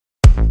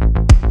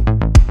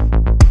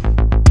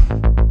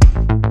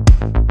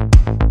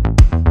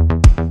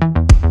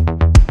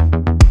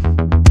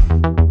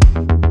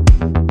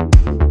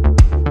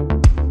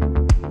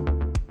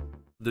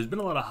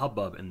a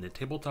hubbub in the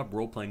tabletop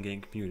role-playing game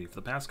community for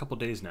the past couple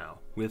days now,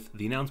 with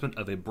the announcement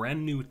of a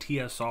brand new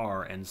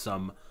TSR and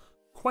some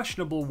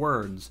questionable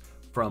words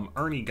from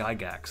Ernie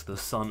Gygax, the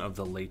son of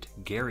the late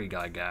Gary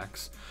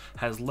Gygax,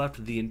 has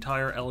left the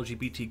entire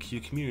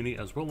LGBTQ community,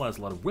 as well as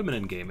a lot of women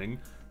in gaming,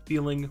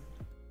 feeling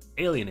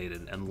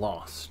alienated and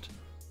lost.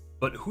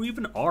 But who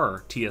even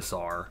are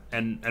TSR,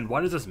 and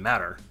why does this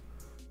matter?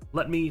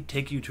 Let me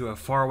take you to a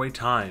faraway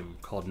time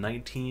called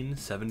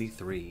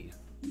 1973.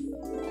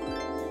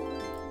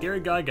 Gary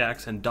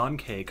Gygax and Don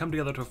Kay come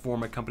together to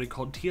form a company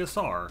called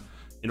TSR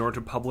in order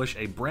to publish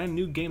a brand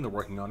new game they're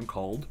working on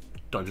called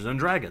Dungeons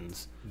 &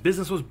 Dragons.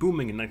 Business was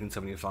booming in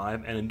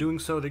 1975, and in doing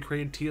so they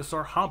created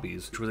TSR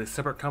Hobbies, which was a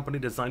separate company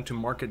designed to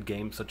market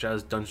games such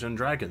as Dungeons &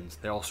 Dragons.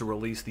 They also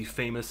released the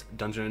famous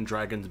Dungeons &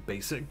 Dragons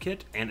Basic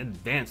Kit and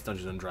Advanced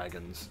Dungeons &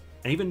 Dragons.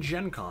 And even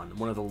Gen Con,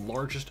 one of the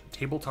largest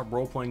tabletop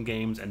role-playing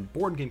games and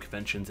board game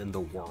conventions in the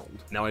world.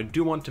 Now I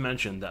do want to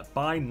mention that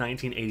by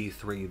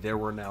 1983 there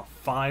were now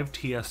 5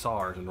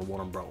 TSRs under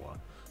one umbrella,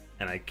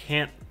 and I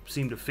can't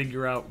seem to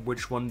figure out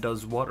which one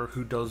does what or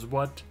who does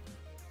what,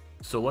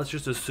 so let's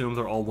just assume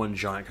they're all one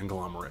giant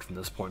conglomerate from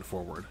this point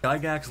forward.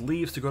 Gygax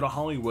leaves to go to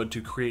Hollywood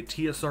to create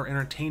TSR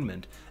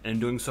Entertainment, and in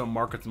doing so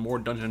markets more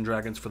Dungeons &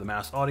 Dragons for the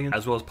mass audience,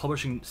 as well as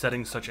publishing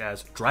settings such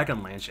as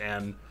Dragonlance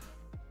and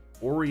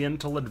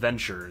Oriental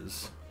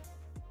Adventures.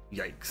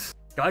 Yikes.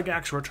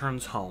 Gygax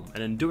returns home,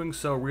 and in doing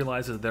so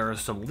realizes there are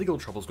some legal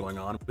troubles going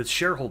on with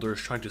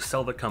shareholders trying to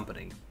sell the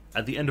company.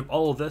 At the end of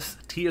all of this,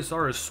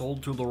 TSR is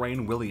sold to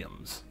Lorraine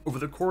Williams. Over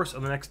the course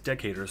of the next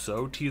decade or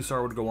so,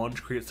 TSR would go on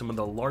to create some of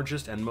the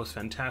largest and most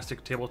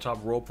fantastic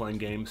tabletop role-playing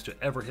games to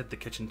ever hit the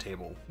kitchen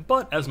table.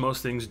 But as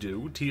most things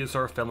do,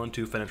 TSR fell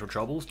into financial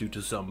troubles due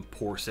to some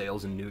poor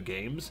sales in new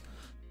games,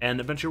 and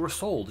eventually were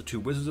sold to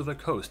Wizards of the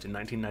Coast in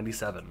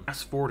 1997.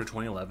 Fast forward to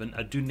 2011,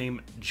 a dude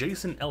named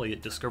Jason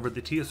Elliott discovered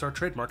the TSR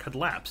trademark had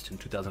lapsed in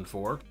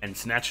 2004 and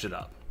snatched it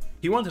up.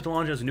 He wanted to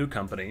launch his new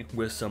company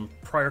with some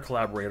prior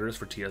collaborators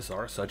for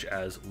TSR, such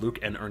as Luke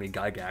and Ernie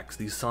Gygax,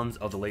 the sons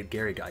of the late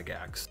Gary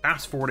Gygax.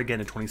 Fast forward again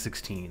to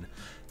 2016,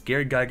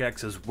 Gary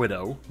Gygax's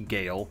widow,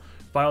 Gail,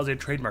 files a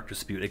trademark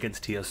dispute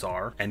against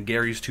TSR and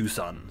Gary's 2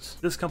 sons.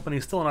 This company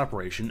is still in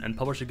operation and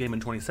published a game in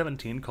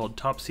 2017 called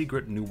Top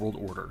Secret New World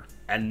Order.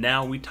 And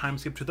now we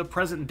timeskip to the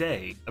present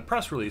day. A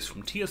press release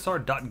from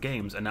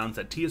TSR.Games announced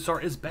that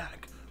TSR is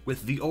back,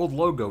 with the old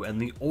logo and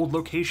the old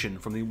location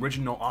from the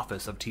original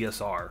office of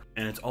TSR,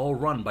 and it's all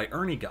run by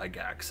Ernie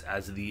Gygax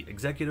as the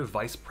executive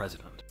vice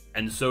president.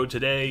 And so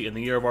today, in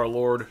the year of our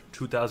Lord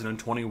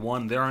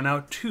 2021, there are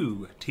now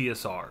 2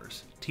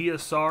 TSRs,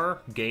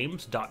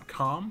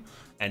 TSRgames.com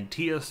and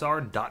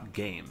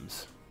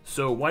TSR.Games.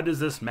 So why does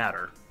this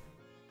matter?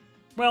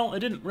 Well, it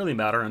didn't really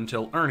matter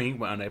until Ernie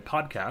went on a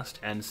podcast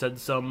and said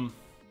some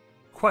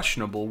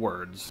questionable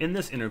words. In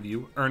this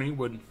interview, Ernie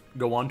would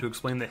go on to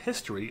explain the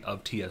history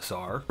of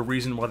TSR, the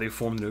reason why they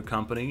formed the new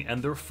company,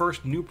 and their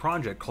first new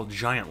project called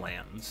Giant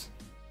Lands.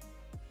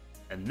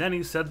 And then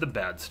he said the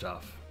bad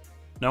stuff.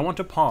 Now I want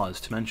to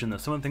pause to mention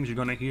that some of the things you're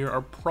going to hear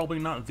are probably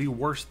not the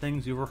worst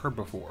things you've ever heard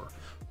before.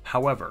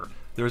 However,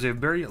 there is a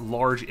very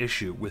large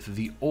issue with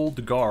the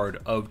old guard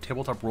of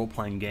tabletop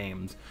role-playing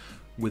games,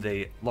 with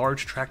a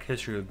large track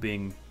history of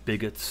being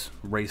bigots,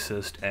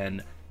 racist,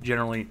 and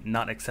generally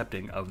not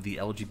accepting of the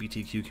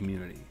LGBTQ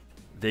community.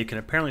 They can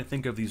apparently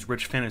think of these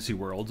rich fantasy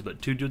worlds,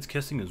 but 2 dudes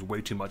kissing is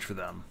way too much for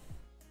them.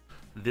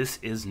 This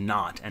is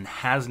not, and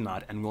has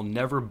not, and will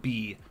never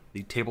be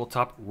the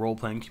tabletop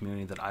role-playing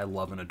community that I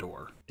love and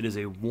adore. It is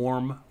a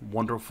warm,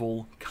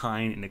 wonderful,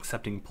 kind, and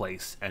accepting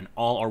place, and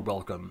all are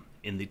welcome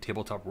in the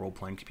tabletop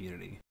role-playing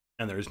community.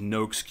 And there is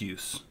no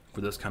excuse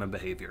for this kind of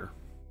behavior.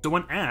 So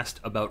when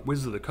asked about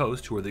Wizards of the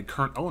Coast, who are the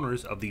current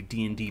owners of the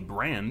D&D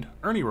brand,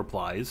 Ernie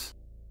replies,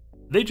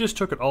 "They just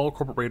took it all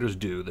corporate raiders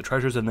do, the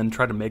treasures, and then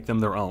tried to make them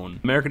their own.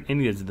 American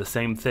Indians did the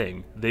same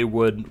thing. They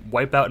would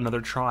wipe out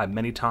another tribe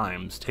many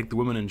times, take the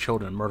women and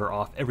children, murder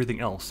off everything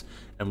else,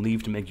 and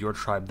leave to make your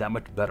tribe that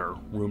much better,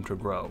 room to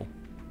grow."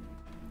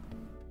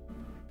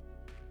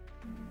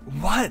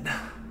 What?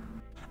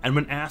 And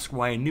when asked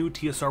why a new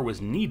TSR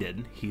was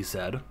needed, he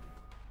said,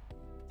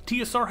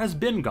 "TSR has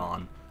been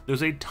gone.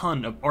 There's a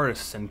ton of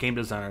artists and game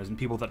designers and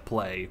people that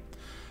play.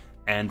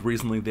 And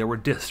recently they were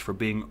dissed for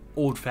being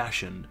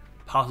old-fashioned,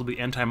 possibly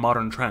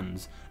anti-modern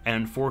trends, and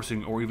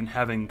enforcing or even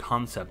having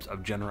concepts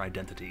of gender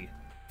identity,"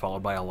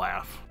 followed by a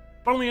laugh.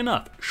 Funnily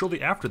enough,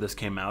 shortly after this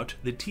came out,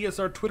 the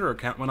TSR Twitter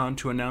account went on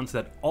to announce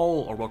that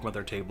all are welcome at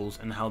their tables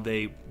and how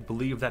they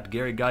believe that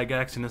Gary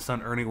Gygax and his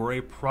son Ernie were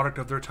a product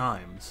of their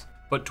times.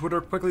 But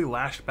Twitter quickly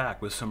lashed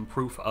back with some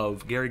proof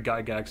of Gary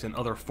Gygax and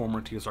other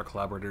former TSR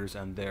collaborators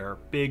and their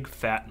big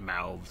fat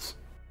mouths.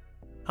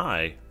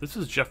 Hi, this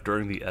is Jeff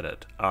during the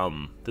edit.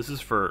 This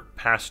is for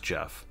past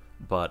Jeff,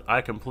 but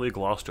I completely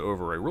glossed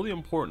over a really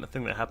important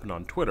thing that happened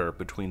on Twitter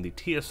between the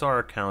TSR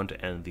account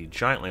and the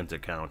Giant Lands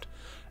account,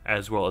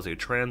 as well as a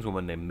trans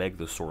woman named Meg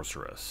the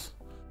Sorceress.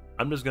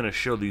 I'm just going to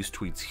show these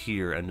tweets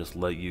here and just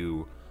let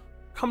you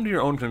come to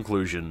your own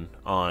conclusion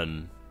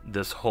on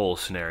this whole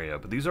scenario,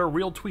 but these are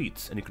real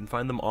tweets, and you can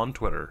find them on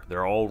Twitter.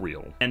 They're all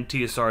real. And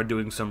TSR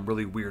doing some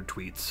really weird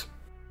tweets.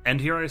 And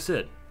here I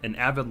sit, an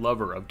avid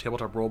lover of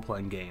tabletop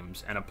role-playing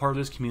games, and a part of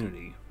this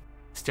community,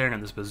 staring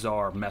at this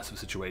bizarre mess of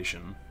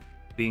situation,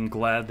 being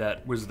glad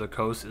that Wizards of the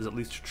Coast is at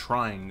least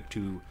trying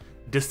to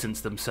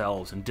distance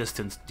themselves and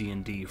distance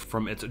D&D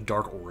from its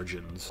dark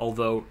origins.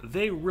 Although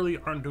they really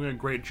aren't doing a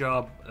great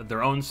job at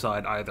their own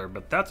side either,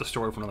 but that's a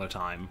story for another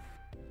time.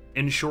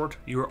 In short,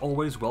 you are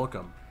always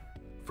welcome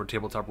for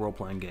tabletop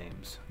role-playing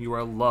games. You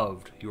are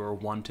loved, you are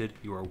wanted,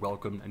 you are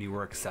welcomed, and you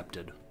are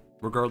accepted.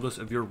 Regardless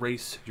of your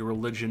race, your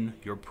religion,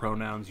 your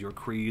pronouns, your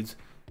creeds,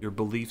 your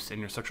beliefs, and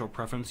your sexual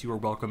preference, you are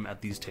welcome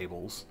at these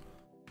tables.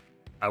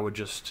 I would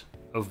just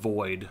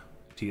avoid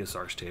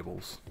TSR's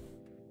tables.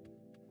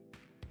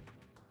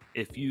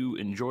 If you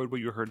enjoyed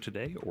what you heard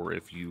today, or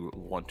if you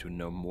want to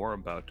know more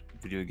about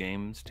video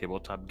games,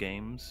 tabletop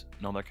games,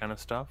 and all that kind of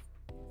stuff,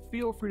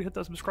 feel free to hit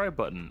that subscribe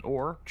button,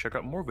 or check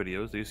out more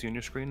videos that you see on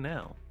your screen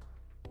now.